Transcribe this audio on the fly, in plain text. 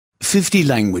50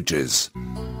 languages.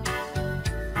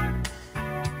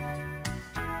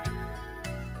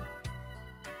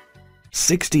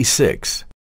 66.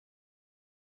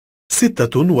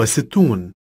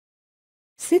 66.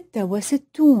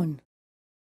 66.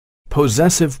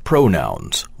 Possessive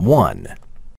pronouns 1.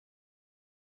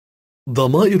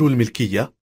 ضمائر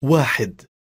الملكية 1.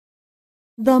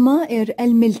 ضمائر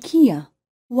الملكية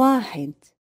 1.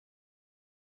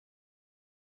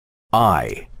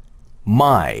 I,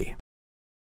 my.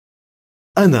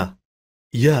 أنا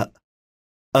يا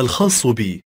الخاص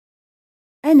بي.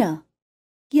 أنا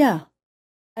يا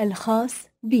الخاص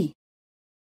بي.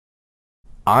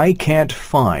 I can't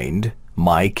find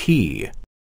my key.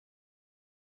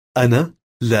 أنا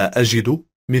لا أجد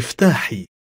مفتاحي.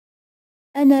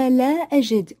 أنا لا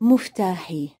أجد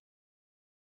مفتاحي.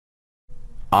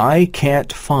 I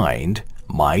can't find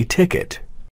my ticket.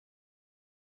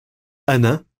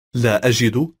 أنا لا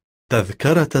أجد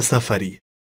تذكرة سفري.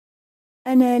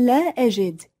 أنا لا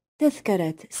أجد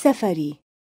تذكرة سفري.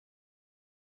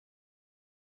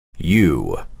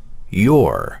 You,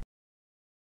 your.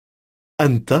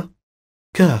 أنت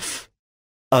كاف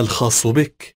الخاص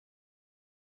بك.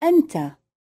 أنت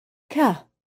ك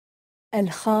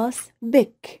الخاص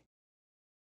بك.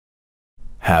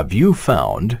 Have you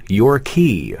found your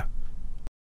key?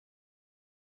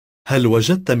 هل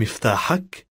وجدت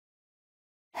مفتاحك؟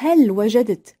 هل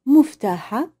وجدت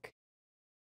مفتاحك؟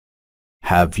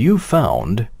 Have you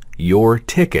found your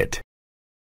ticket?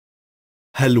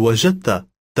 هل وجدت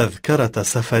تذكرة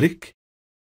سفرك؟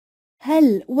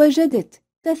 هل وجدت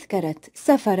تذكرة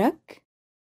سفرك؟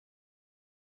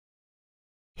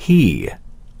 He,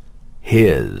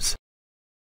 his.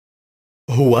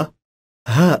 هو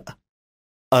هاء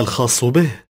الخاص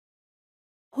به.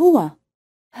 هو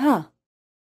ها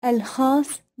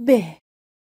الخاص به.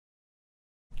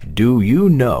 Do you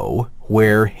know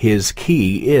where his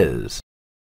key is?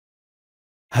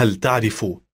 هل تعرف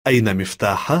أين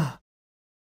مفتاحه؟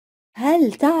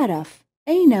 هل تعرف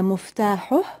أين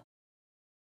مفتاحه؟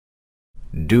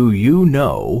 Do you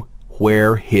know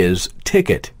where his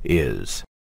ticket is?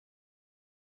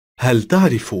 هل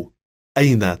تعرف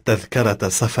أين تذكرة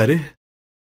سفره؟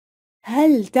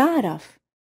 هل تعرف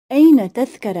أين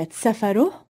تذكرة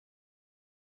سفره؟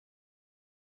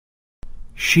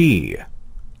 She,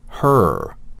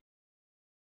 her.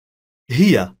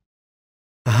 هي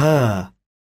ها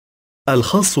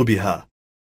الخاص بها.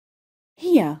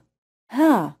 هي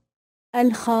ها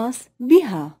الخاص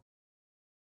بها.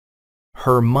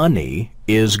 Her money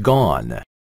is gone.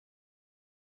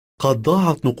 قد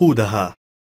ضاعت نقودها.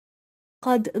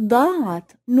 قد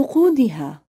ضاعت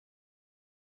نقودها.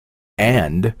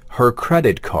 And her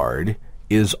credit card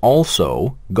is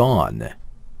also gone.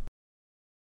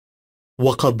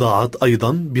 وقد ضاعت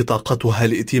أيضا بطاقتها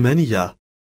الائتمانية.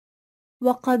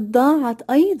 وقد ضاعت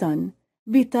أيضا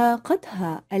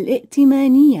بطاقتها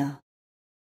الائتمانية.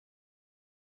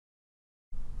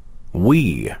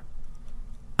 We,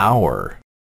 our.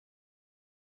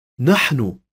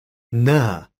 نحن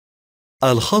نا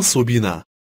الخاص بنا.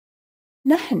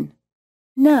 نحن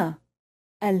نا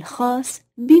الخاص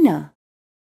بنا.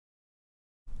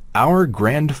 Our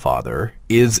grandfather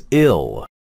is ill.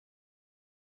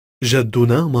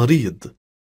 جدنا مريض.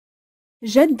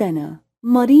 جدنا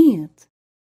مريض.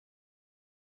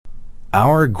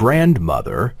 Our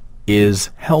grandmother is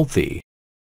healthy.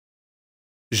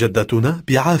 جدتنا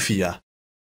بعافية.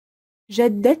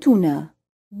 جدتنا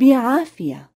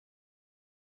بعافية.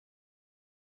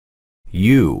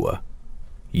 You,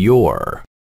 your.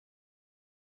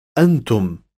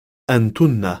 أنتم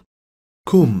أنتن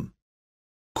كم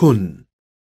كن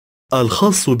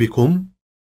الخاص بكم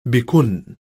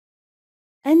بكن.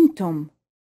 أنتم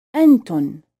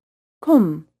أنتن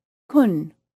كم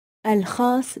كن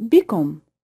الخاص بكم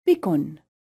بكن.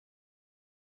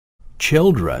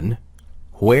 Children,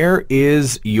 where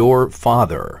is your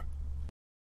father?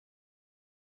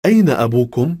 أين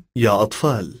أبوكم يا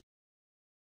أطفال؟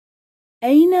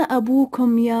 أين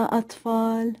أبوكم يا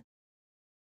أطفال؟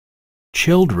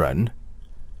 Children,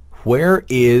 where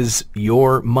is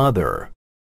your mother?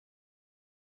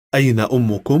 أين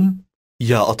أمكم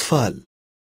يا أطفال؟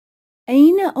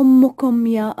 أين أمكم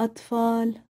يا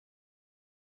أطفال؟